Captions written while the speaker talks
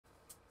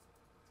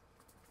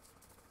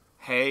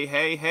Hey,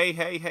 hey, hey,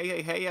 hey, hey,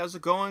 hey, hey, how's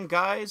it going,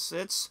 guys?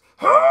 It's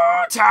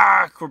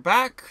Hotak! We're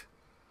back!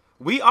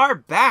 We are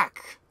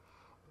back!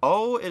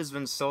 Oh, it has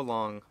been so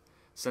long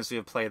since we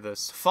have played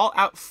this.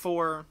 Fallout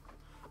 4.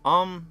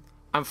 I'm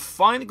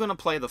finally gonna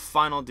play the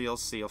final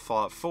DLC of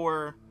Fallout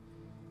 4.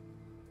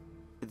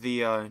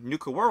 The,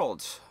 Nuka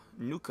world.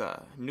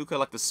 Nuka. Nuka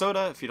like the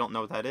soda, if you don't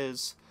know what that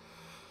is.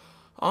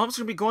 I'm just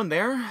gonna be going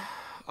there.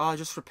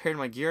 Just repairing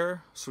my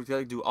gear. So we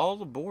gotta do all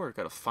aboard.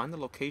 Gotta find the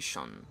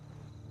location.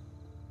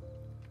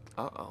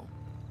 Uh-oh.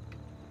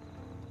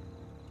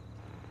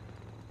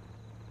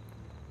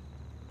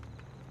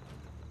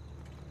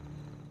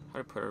 How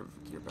to put our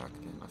gear back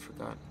again? I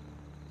forgot.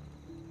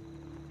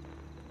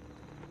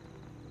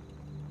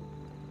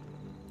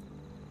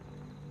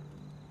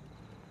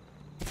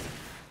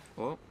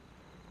 Well.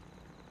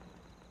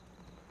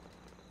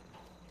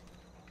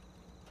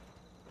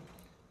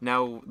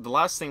 Now, the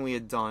last thing we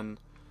had done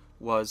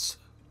was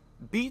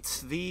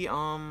beat the,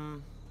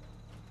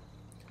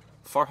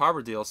 Far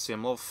Harbor DLC.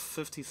 I'm level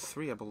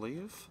 53, I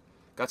believe.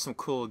 Got some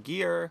cool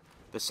gear,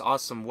 this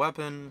awesome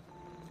weapon.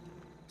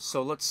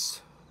 So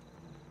let's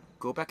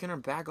go back in our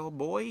bag, old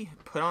boy.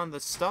 Put on the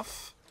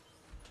stuff.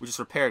 We just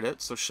repaired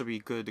it, so it should be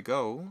good to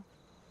go.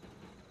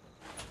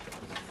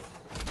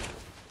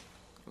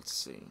 Let's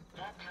see.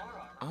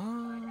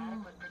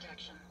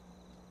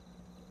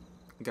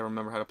 Gotta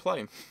remember how to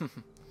play.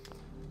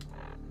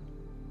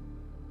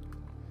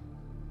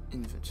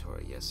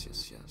 Inventory, yes,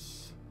 yes,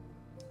 yes.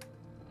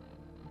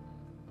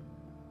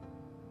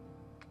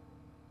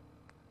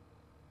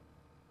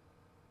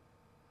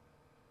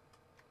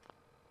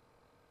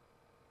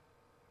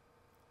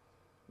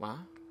 What?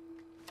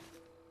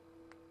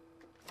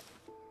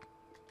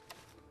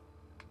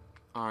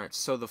 Alright,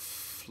 so the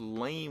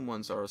flame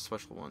ones are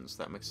special ones.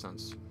 That makes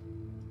sense.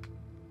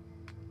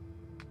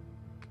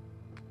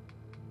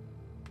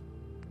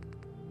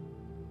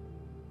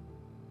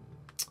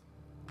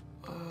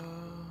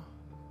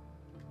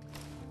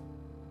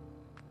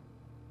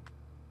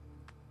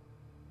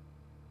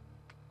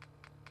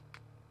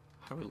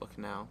 How do we look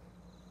now?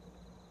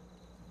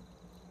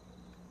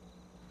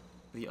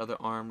 The other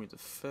arm we need to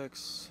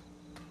fix.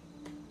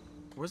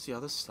 Where's the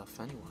other stuff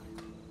anyway?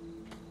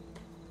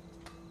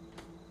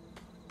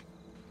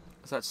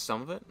 Is that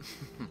some of it?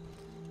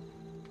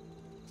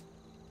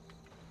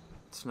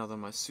 It's another of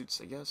my suits,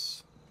 I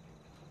guess.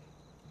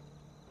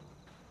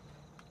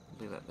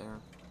 Leave that there.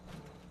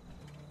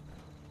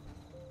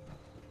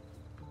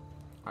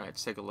 Alright,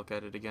 let's take a look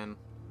at it again.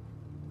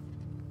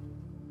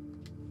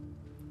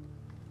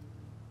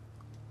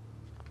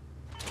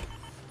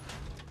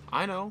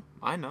 I know,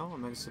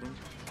 I'm exiting.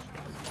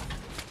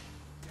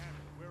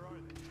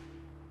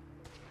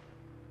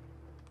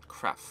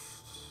 Craft.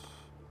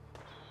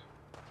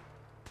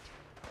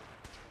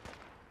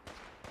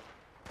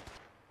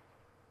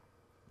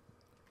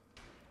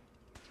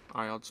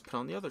 Alright, I'll just put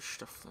on the other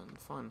stuff then,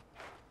 fine.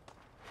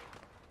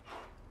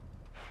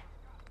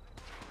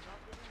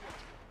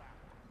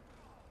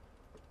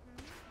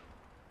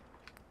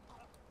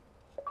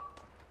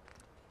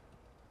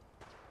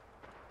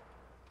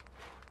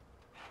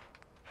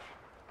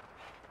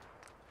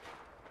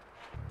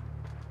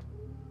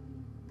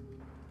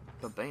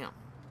 Ba-bam.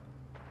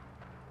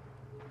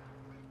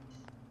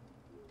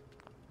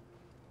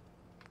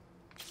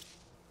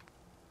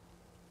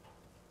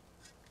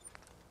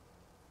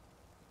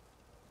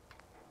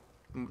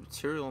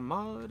 Material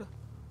mod.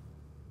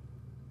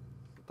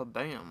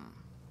 Ba-bam.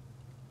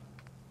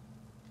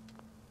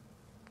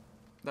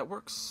 That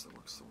works. That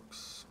works. That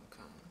works.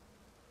 Okay.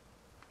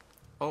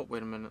 Oh,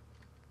 wait a minute.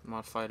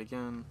 Modify it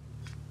again.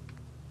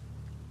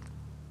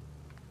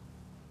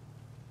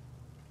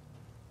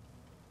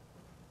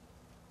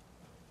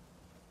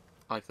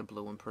 I like the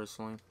blue one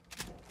personally.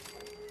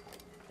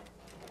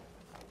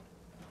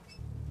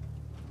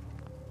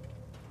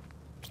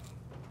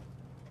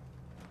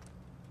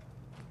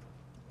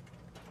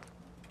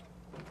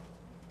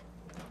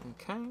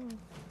 Okay.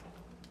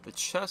 The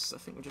chest, I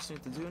think we just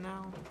need to do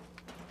now.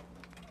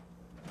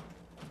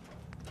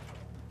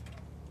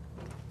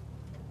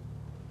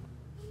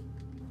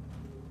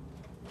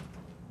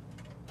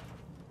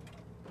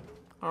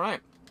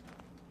 Alright.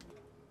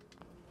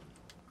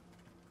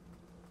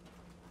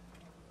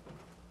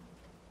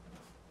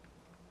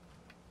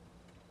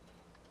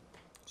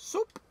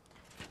 Soup.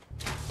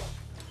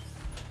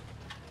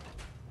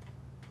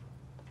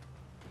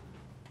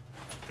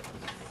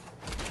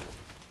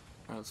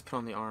 Alright, let's put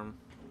on the arm.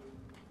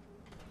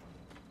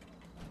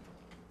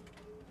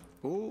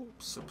 Ooh,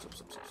 soup,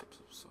 okay.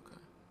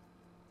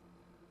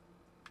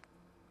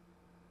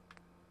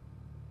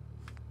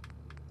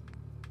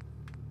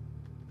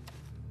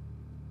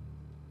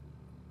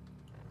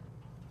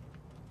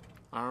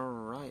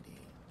 Alrighty.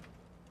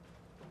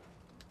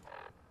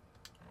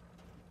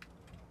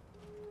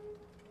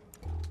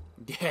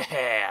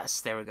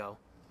 Yes, there we go.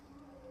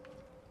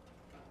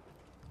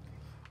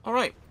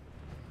 Alright.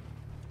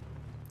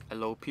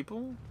 Hello,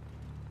 people.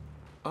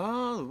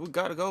 Oh, we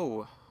gotta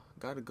go.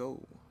 Gotta go.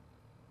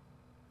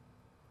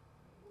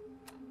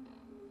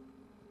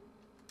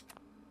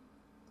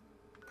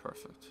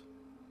 Perfect.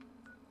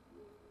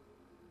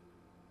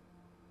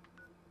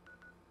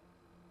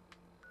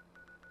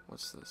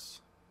 What's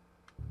this?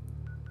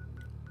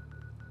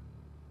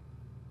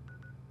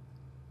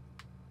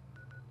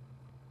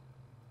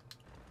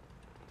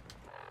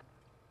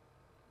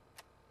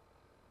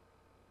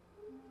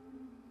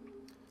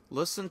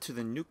 Listen to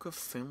the Nuka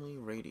family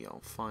radio.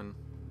 Fun.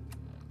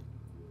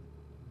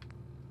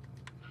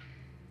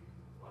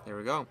 There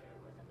we go.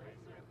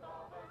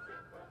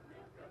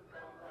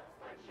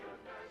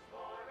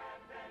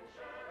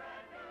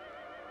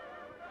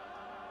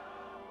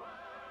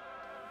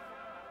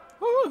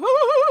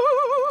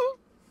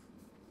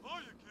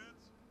 Hiya,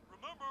 kids.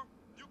 Remember,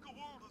 Nuka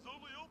World is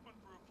only open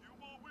for a few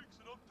more weeks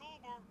in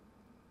October.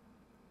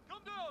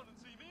 Come down and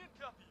see me and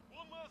Kathy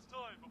one last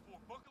time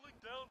before buckling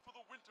down for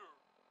the winter.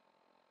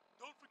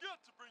 Don't forget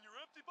to bring your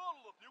empty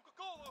bottle of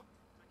Nuka-Cola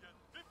to get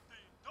 $15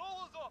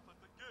 off at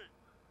the gate.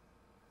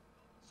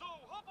 So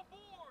hop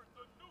aboard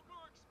the Nuka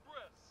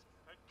Express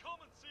and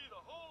come and see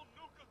the whole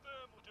Nuka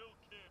family till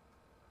camp.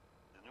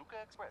 The Nuka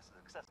Express is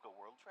accessible.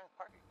 World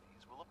parking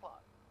fees will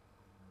apply.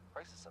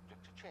 Prices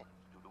subject to change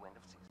due to end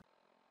of season.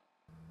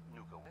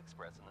 Nuka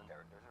Express and the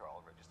characters are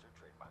all registered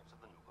trademarks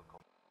of the Nuka Co.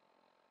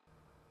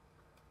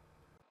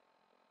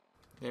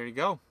 There you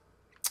go.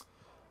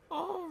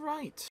 All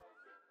right.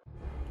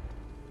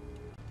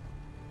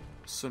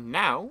 So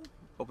now,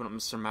 open up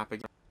Mr. Map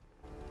again.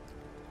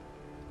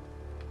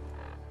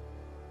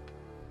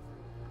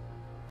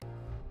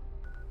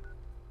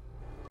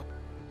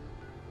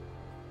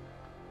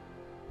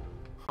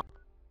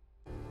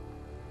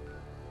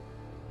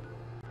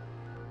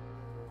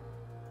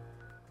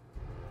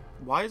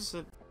 Why is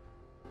it?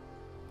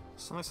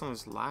 It's like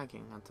something's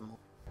lagging at the moment.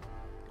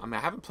 I mean, I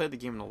haven't played the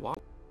game in a while.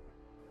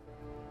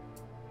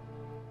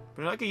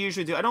 But like I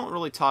usually do, I don't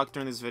really talk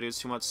during these videos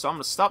too much, so I'm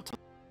gonna stop talking.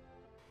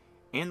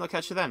 And I'll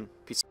catch you then.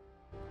 Peace.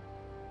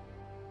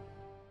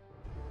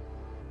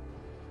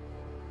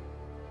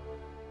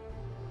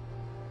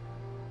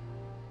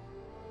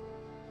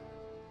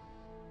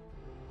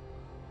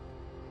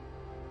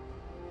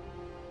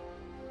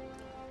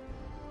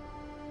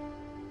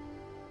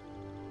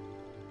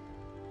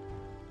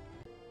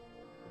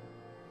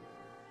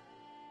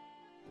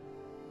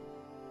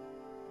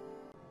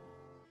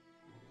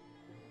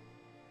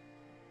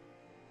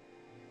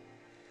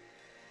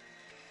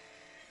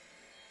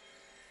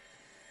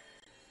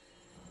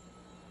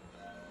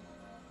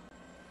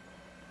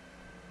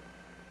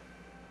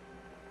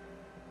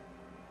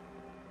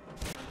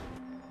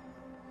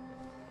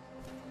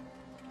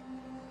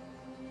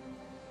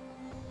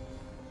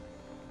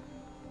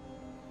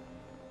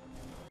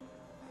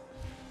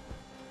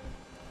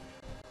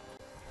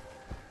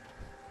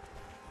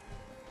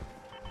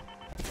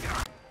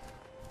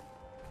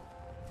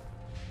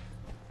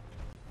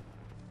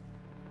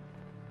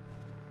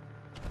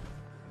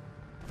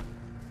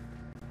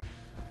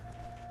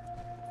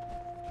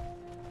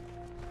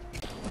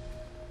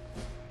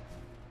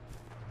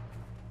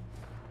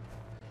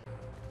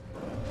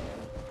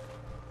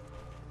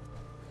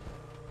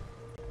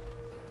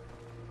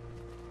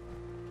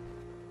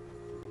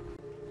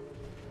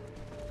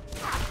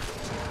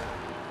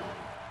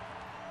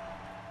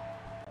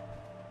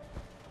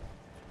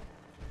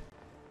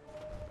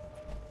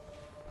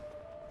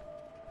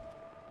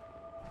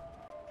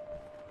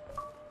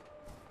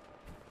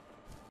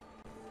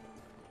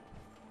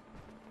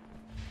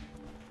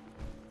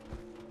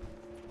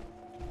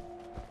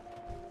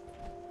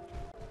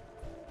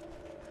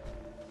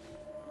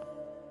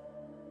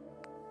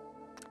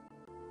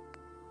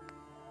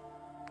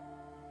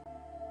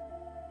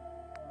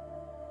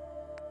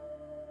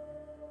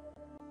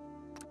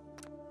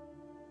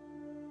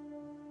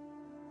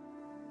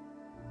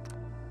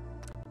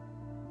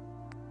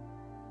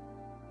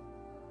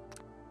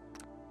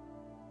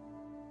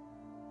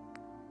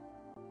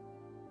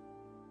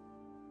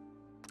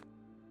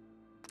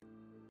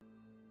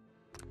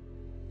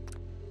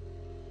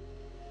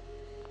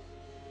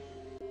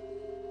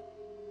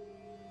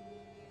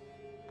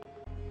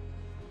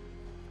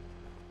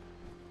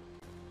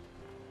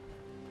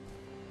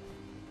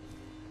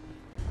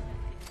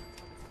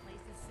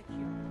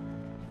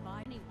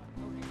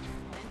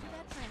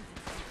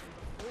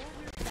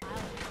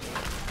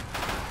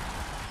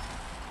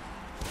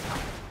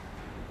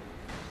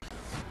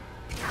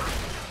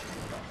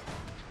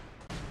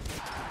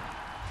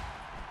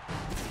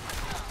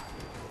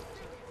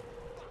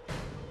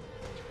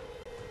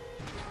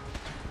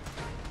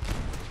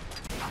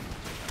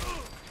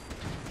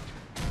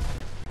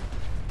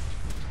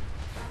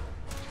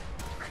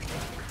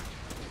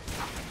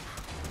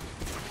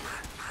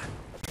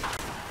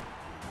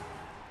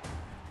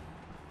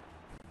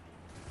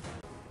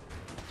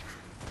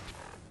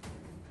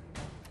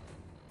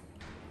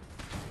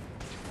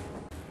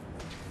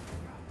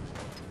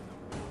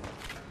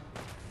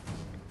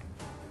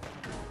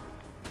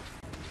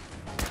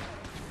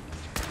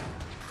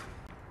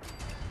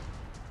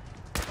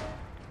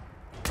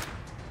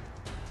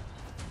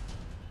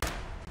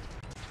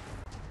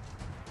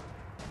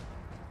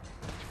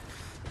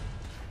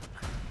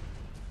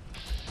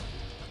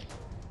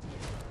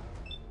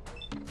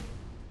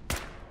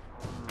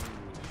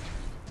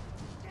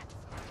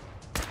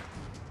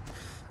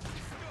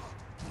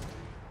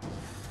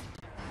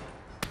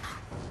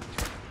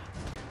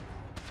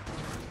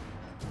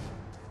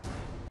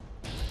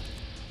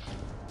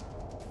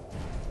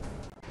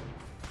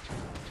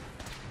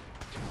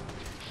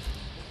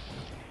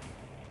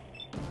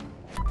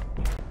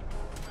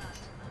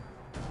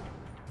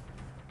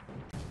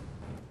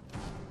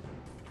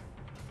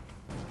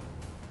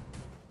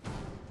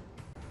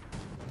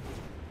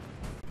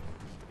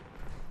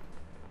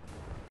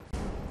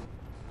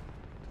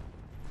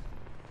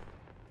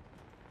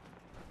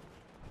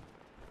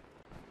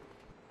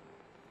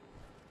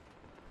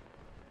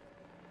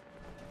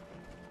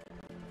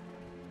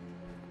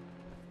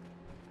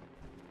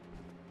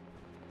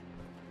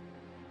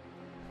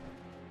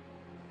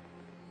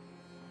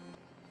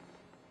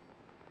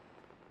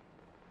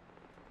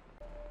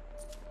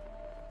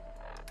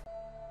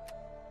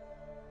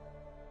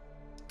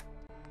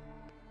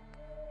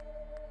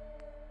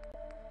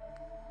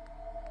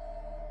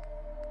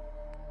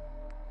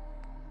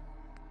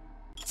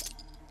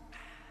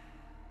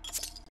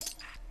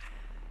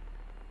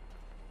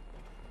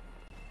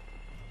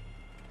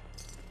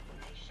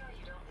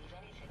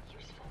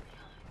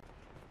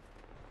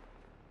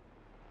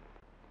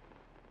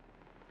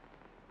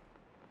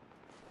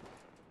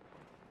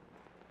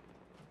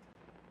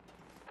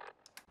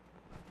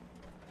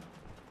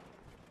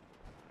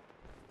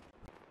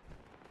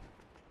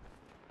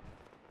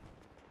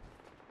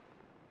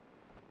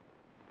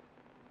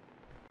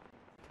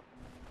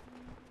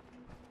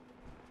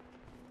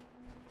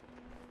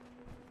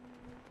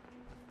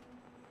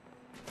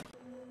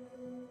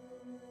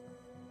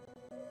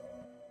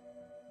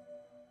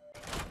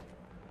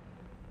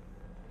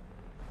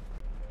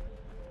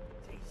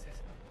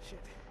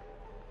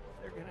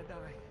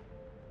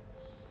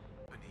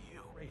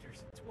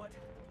 what?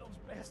 Those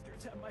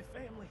bastards have my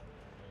family.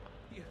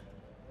 You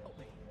help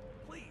me,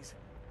 please.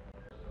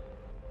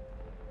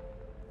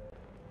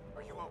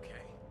 Are you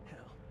okay?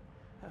 Hell,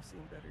 I've seen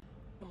better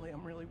family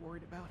I'm really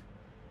worried about.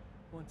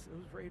 Once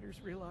those raiders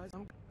realize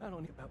I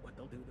don't know about what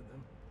they'll do to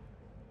them.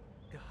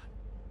 God,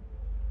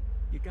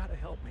 you gotta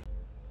help me.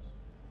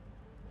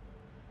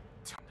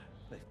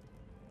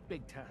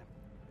 Big time.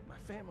 My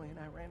family and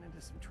I ran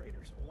into some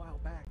traitors a while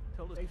back.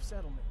 Told us safe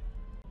settlement.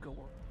 Go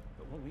work.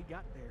 But when we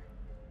got there,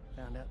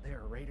 found out they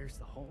were raiders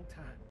the whole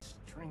time,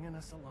 stringing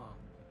us along.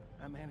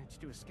 I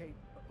managed to escape,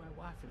 but my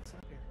wife and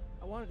son there.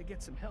 I wanted to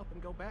get some help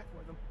and go back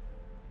with them.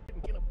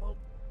 Didn't get a boat.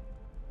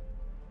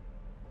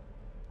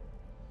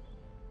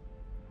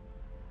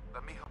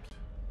 Let me help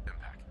you.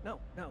 Impact. No.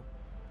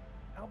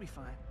 I'll be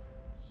fine.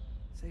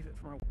 Save it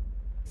for our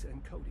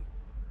and Cody.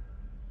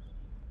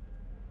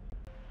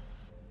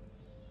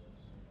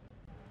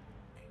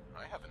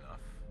 I have enough.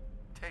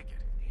 Take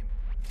it. Damn it.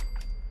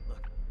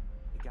 Look,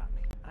 you got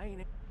me. I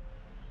ain't...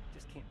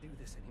 Just can't do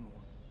this anymore.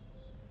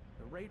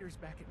 The raiders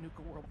back at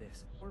Nuka World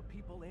lure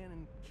people in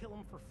and kill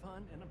them for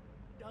fun, and I'm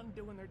done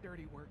doing their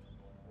dirty work.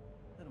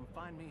 Let them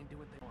find me and do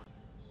what they want.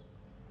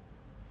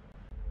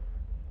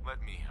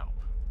 Let me help.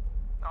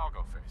 I'll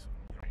go face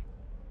them.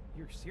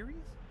 You're serious?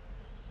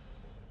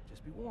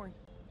 Just be warned.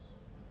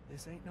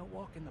 This ain't no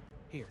walk in the...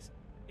 Here's.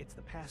 It's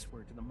the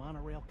password to the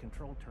monorail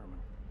control terminal.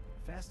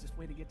 Fastest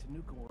way to get to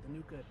Nuka World,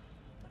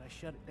 but I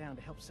shut it down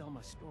to help sell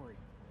my story.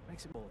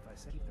 Makes it cool if I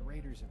say keep the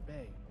raiders at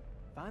bay.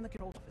 Find the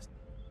control office.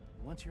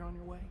 Once you're on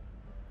your way,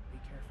 be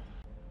careful.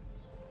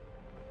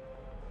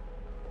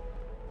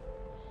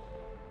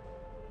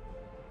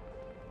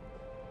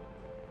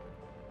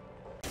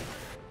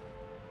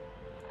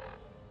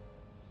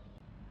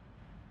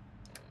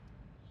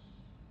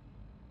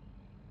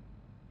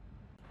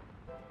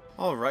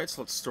 Alright,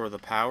 so let's store the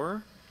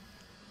power.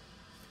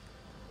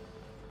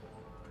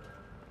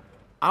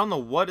 I don't know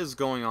what is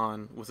going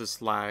on with this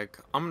lag.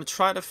 I'm going to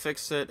try to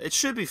fix it. It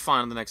should be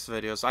fine in the next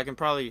video, so I can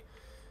probably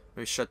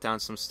maybe shut down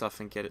some stuff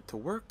and get it to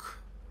work.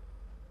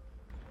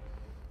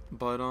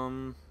 But,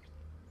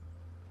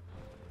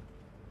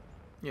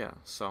 yeah,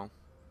 so.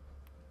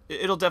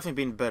 It'll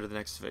definitely be better the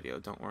next video,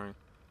 don't worry.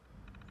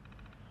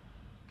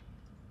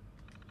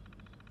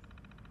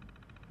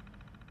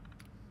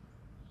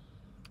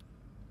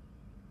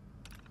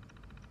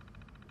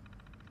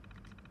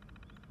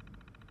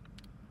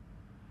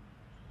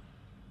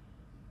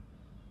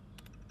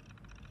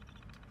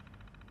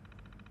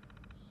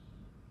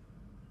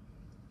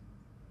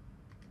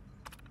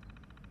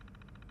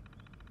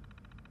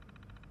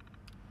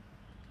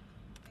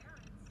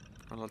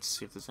 Let's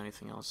see if there's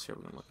anything else here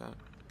we can look at.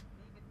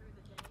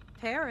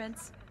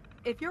 Parents,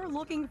 if you're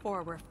looking for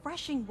a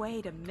refreshing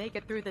way to make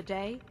it through the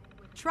day,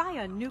 try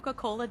a Nuka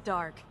Cola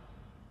Dark.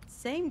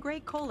 Same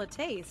great cola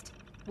taste,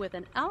 with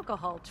an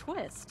alcohol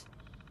twist.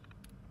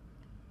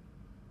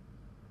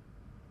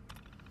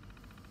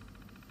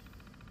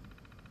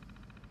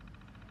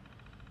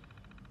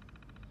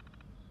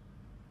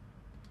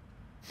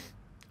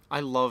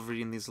 I love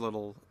reading these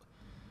little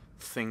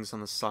things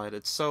on the side.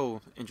 It's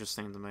so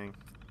interesting to me.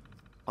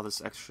 All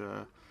this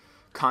extra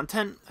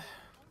content.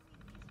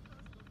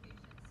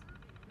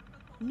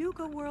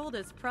 Nuka World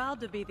is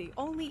proud to be the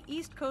only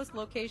East Coast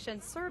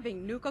location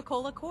serving Nuka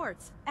Cola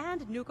Quartz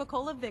and Nuka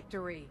Cola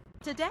Victory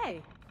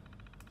today.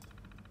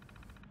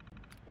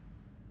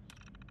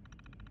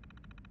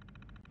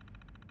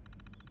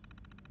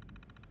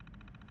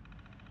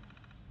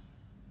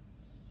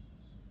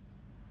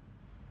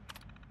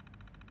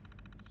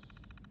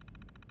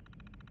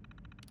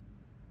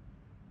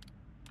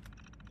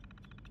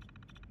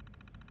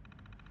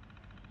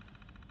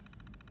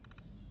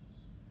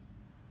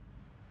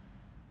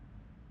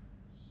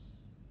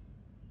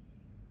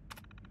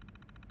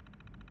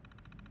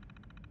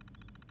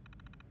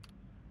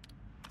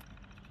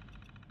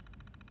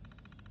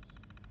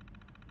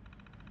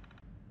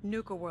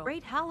 Nuka World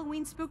Great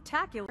Halloween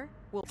Spooktacular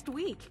will next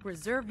week.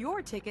 Reserve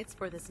your tickets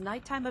for this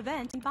nighttime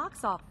event in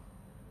box office.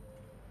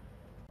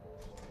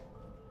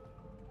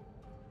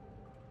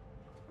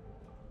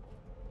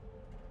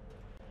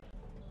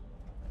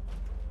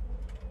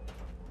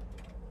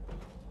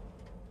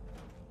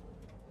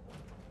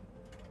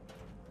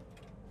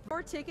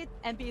 Your ticket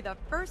and be the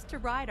first to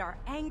ride our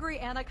Angry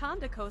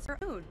Anaconda coaster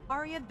soon.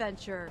 Our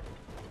adventure.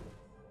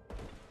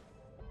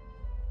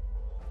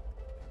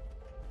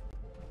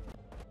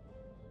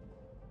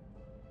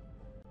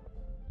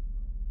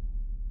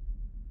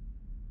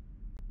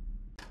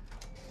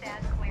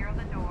 Stand clear of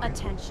the door.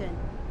 Attention.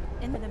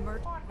 In the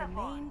emergency,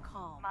 remain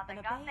calm and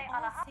obey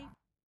all safe.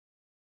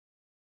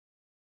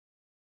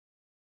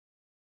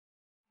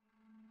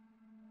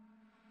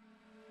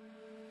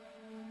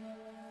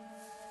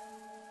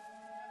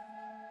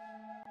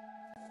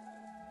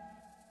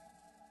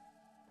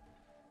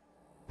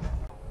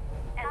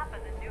 Of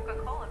the Nuka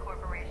Cola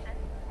Corporation,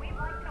 we'd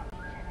like to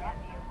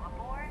welcome you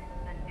aboard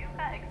the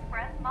Nuka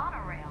Express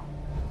monorail.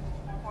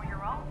 For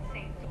your own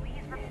safety,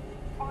 please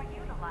or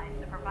utilize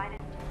the provided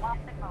while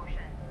in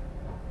motion.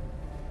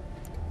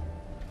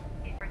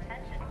 If your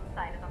attention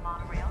side of the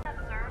monorail that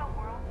serves the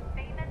world's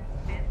famous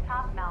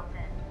Top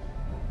Mountain.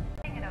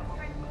 Taking it over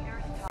 100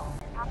 meters tall,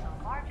 it's the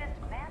largest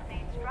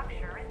man-made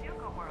structure in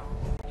Nuka World.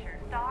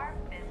 Featured Star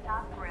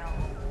Top Grill.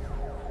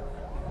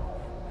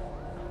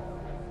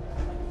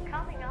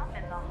 Coming up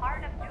in the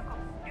heart of Nuka,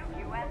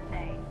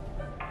 USA.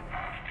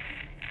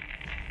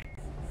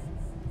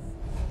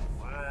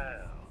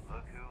 Well,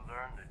 look who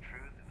learned the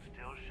truth and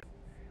still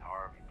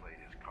Harvey played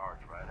his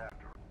cards right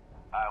after.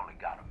 I only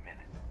got a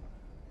minute,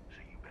 so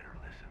you better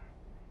listen.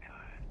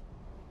 Good.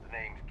 The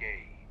name's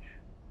Gage,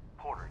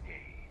 Porter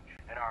Gage,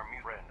 and our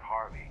new friend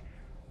Harvey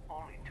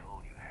only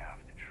told you half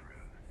the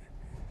truth.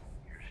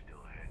 You're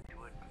still head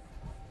to it,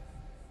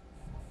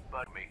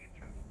 but make it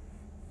through.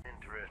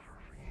 Interesting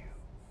for you.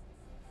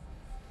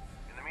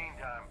 In the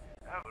meantime,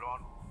 have it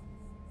on.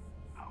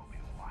 I'll be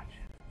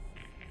watching.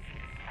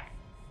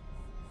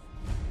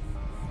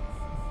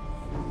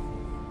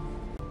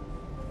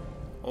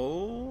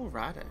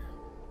 Alrighty.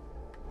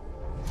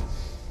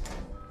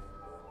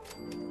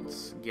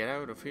 Let's get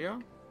out of here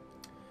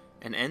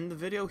and end the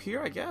video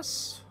here, I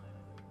guess.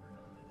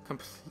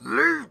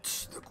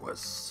 Complete the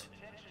quest.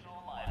 Attention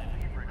all my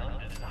favorite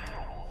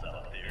undesirables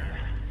out there.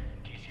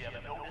 In case you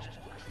haven't noticed,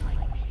 looks like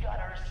we got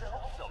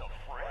ourselves some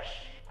fresh.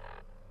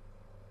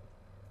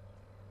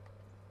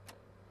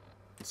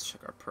 Let's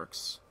check our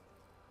perks.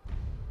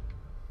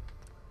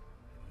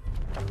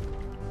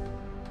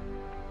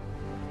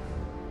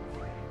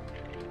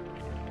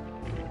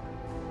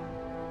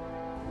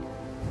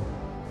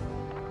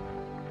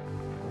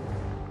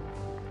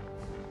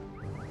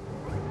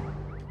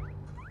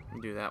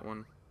 Do that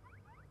one.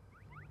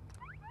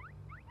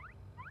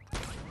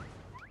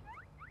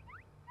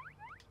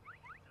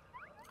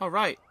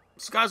 Alright,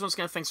 so guys, once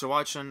again, thanks for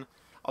watching.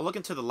 I'll look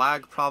into the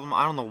lag problem.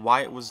 I don't know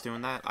why it was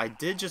doing that. I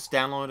did just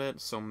download it,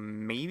 so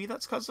maybe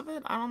that's because of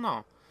it? I don't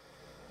know.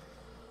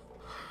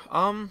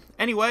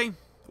 Anyway,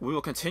 we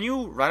will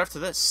continue right after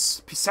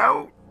this. Peace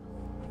out!